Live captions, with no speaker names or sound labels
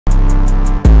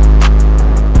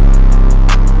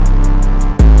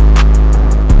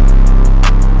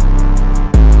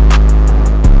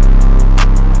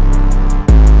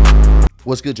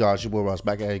What's good, y'all? It's your boy Ross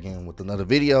back at it again with another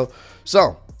video.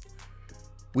 So,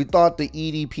 we thought the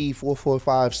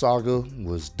EDP445 saga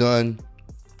was done.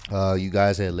 You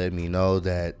guys had let me know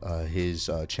that his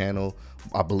channel,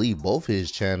 I believe both his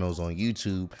channels on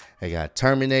YouTube, had got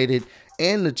terminated.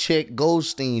 And the Czech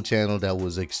Goldstein channel that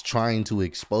was trying to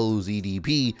expose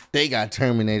EDP, they got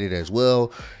terminated as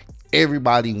well.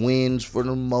 Everybody wins for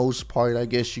the most part. I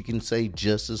guess you can say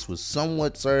justice was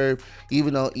somewhat served,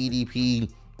 even though EDP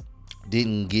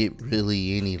didn't get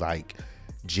really any like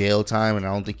jail time, and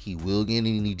I don't think he will get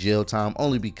any jail time,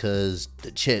 only because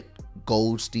the Czech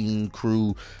Goldstein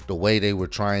crew, the way they were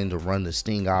trying to run the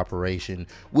sting operation,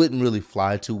 wouldn't really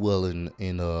fly too well in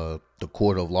the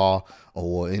court of law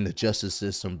or in the justice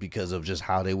system because of just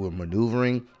how they were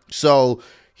maneuvering. So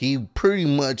he pretty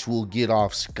much will get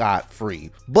off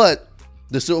scot-free. But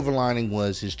the silver lining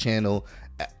was his channel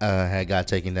had got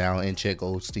taken down, and Czech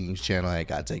Goldstein's channel had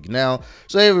got taken down.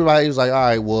 So everybody was like, all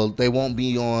right, well, they won't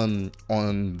be on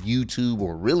YouTube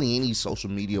or really any social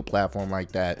media platform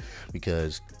like that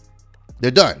because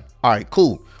they're done. All right,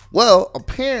 cool. Well,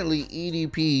 apparently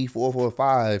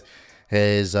EDP445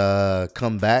 has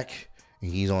come back.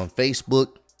 He's on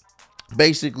Facebook,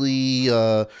 basically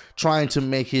trying to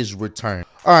make his return.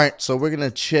 All right, so we're gonna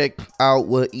check out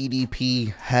what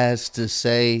EDP has to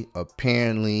say.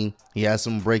 Apparently he has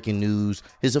some breaking news.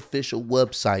 His official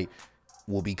website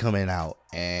will be coming out,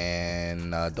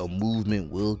 and the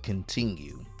movement will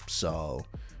continue. So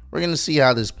we're gonna see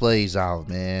how this plays out,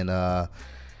 man.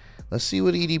 Let's see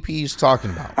what EDP is talking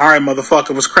about. All right,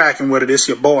 motherfucker, what's cracking with it? It's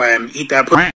your boy, and eat that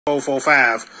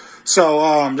 445.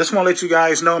 So, just want to let you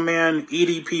guys know, man,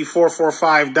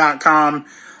 EDP445.com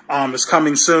is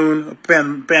coming soon.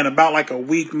 Been about like a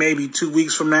week, maybe 2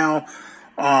 weeks from now.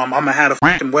 I'm going to have a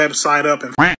fucking website up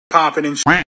and popping and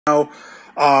shit, you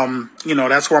know,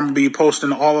 that's where I'm going to be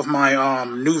posting all of my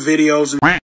new videos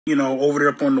and, you know, over there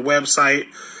up on the website.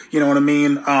 You know what I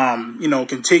mean? You know,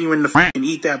 continuing to fucking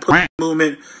eat that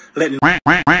movement, letting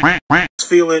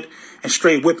feel it, and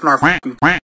straight whipping our fucking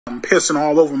pissing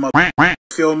all over my,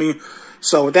 feel me?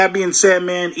 So with that being said,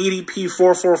 man,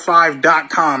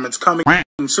 EDP445.com, it's coming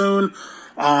soon.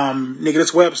 Nigga,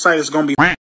 this website is gonna be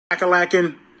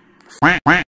lacking.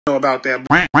 Know about that.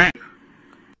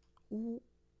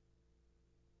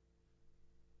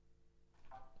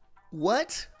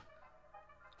 What?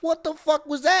 What the fuck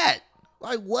was that?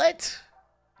 Like, what?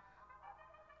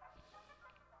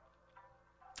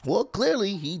 Well,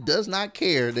 clearly he does not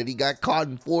care that he got caught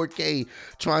in 4K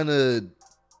trying to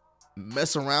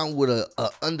mess around with a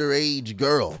underage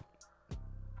girl.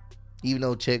 Even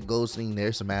though Czech Goldstein,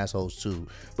 there's some assholes too.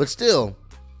 But still,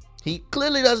 he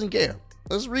clearly doesn't care.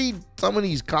 Let's read some of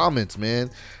these comments, man.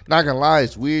 Not gonna lie,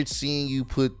 it's weird seeing you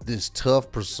put this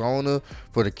tough persona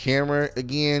for the camera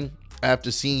again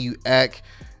after seeing you act,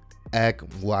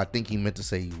 well, I think he meant to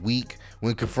say weak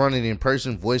when confronted in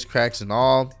person, voice cracks and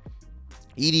all.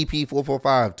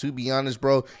 EDP445, to be honest,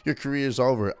 bro, your career is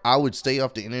over. I would stay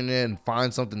off the internet and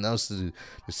find something else to do.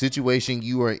 The situation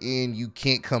you are in, you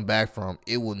can't come back from.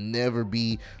 It will never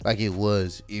be like it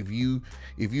was. If you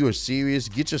are serious,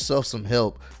 get yourself some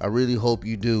help. I really hope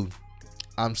you do.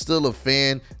 I'm still a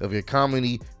fan of your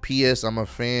comedy. P.S. I'm a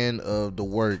fan of the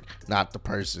work, not the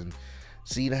person.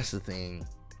 See, that's the thing.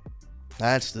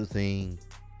 That's the thing.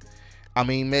 I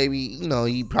mean, maybe, you know,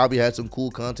 he probably had some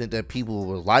cool content that people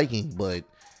were liking, but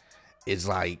it's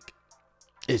like,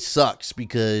 it sucks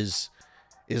because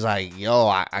it's like, yo,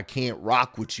 I can't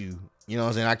rock with you. You know what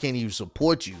I'm saying? I can't even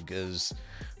support you because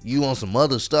you on some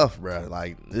other stuff, bro.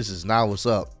 Like, this is not what's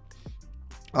up.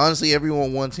 Honestly,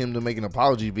 everyone wants him to make an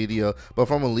apology video, but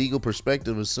from a legal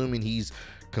perspective, assuming he's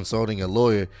consulting a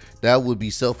lawyer, that would be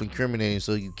self-incriminating,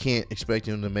 so you can't expect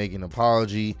him to make an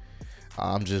apology.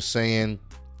 I'm just saying,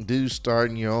 dude,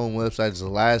 starting your own website is the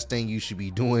last thing you should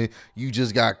be doing. You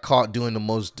just got caught doing the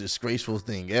most disgraceful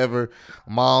thing ever.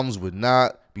 Moms would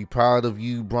not be proud of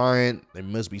you, Bryant. There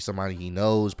must be somebody he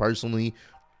knows personally.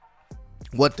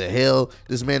 What the hell?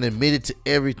 This man admitted to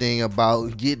everything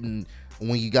about getting,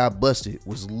 when you got busted,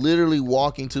 was literally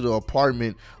walking to the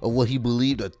apartment of what he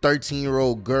believed a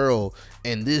 13-year-old girl,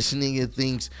 and this nigga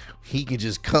thinks he can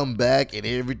just come back and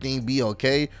everything be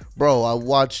okay. Bro, I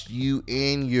watched you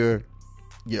and your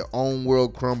own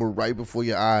world crumble right before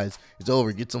your eyes. It's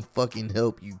over. Get some fucking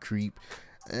help, you creep.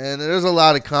 And there's a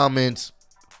lot of comments.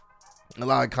 A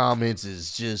lot of comments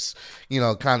is just, you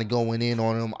know, kind of going in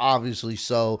on him, obviously.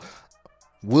 So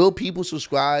will people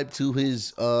subscribe to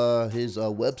his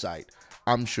website?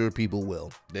 I'm sure people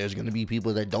will. There's going to be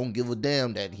people that don't give a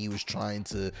damn that he was trying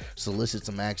to solicit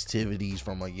some activities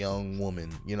from a young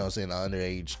woman, you know what I'm saying, an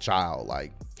underage child.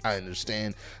 Like, I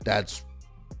understand that's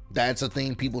That's a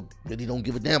thing people really don't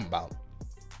give a damn about.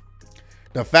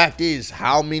 The fact is,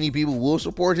 how many people will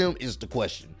support him is the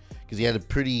question, because he had a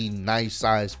pretty nice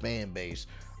sized fan base.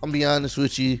 I'm gonna be honest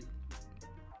with you,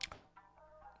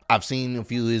 I've seen a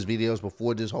few of his videos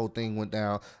before this whole thing went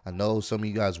down. I know some of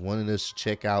you guys wanted us to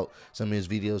check out some of his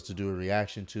videos to do a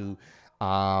reaction to.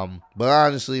 But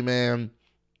honestly, man,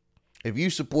 if you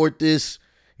support this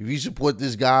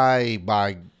guy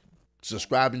by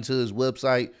subscribing to his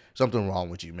website, something wrong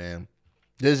with you, man.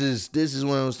 This is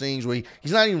one of those things where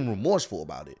he's not even remorseful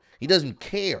about it. He doesn't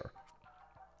care.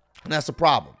 And that's the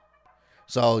problem.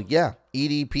 So yeah,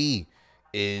 EDP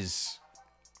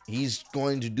he's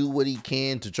going to do what he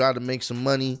can to try to make some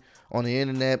money on the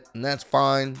internet, and that's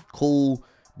fine, cool.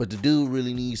 But the dude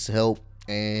really needs help,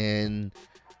 and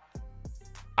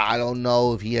I don't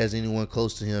know if he has anyone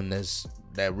close to him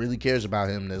that really cares about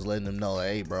him, that's letting him know,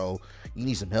 hey bro, you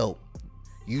need some help.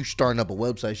 You starting up a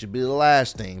website should be the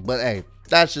last thing. But hey,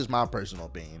 that's just my personal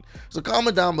opinion. So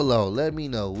comment down below. Let me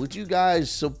know. Would you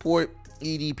guys support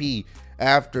EDP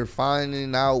after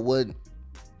finding out what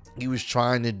he was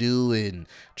trying to do and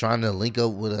trying to link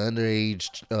up with an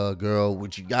underage girl?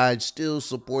 Would you guys still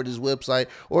support his website,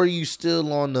 or are you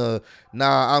still on the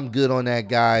nah, I'm good on that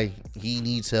guy, he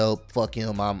needs help, fuck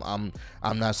him, I'm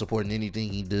not supporting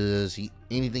anything he does,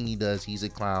 he's a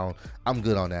clown, I'm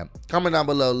good on that? Comment down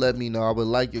below, let me know. I would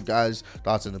like your guys'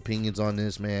 thoughts and opinions on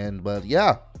this, man. But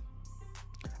yeah,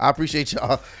 I appreciate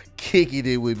y'all kicking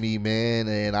it with me, man,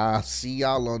 and I'll see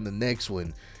y'all on the next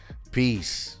one.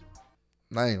 Peace.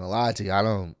 Not even gonna lie to you, I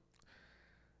don't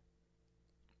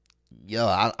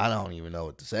even know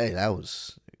what to say. That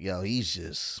was, he's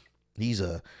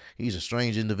a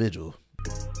strange individual.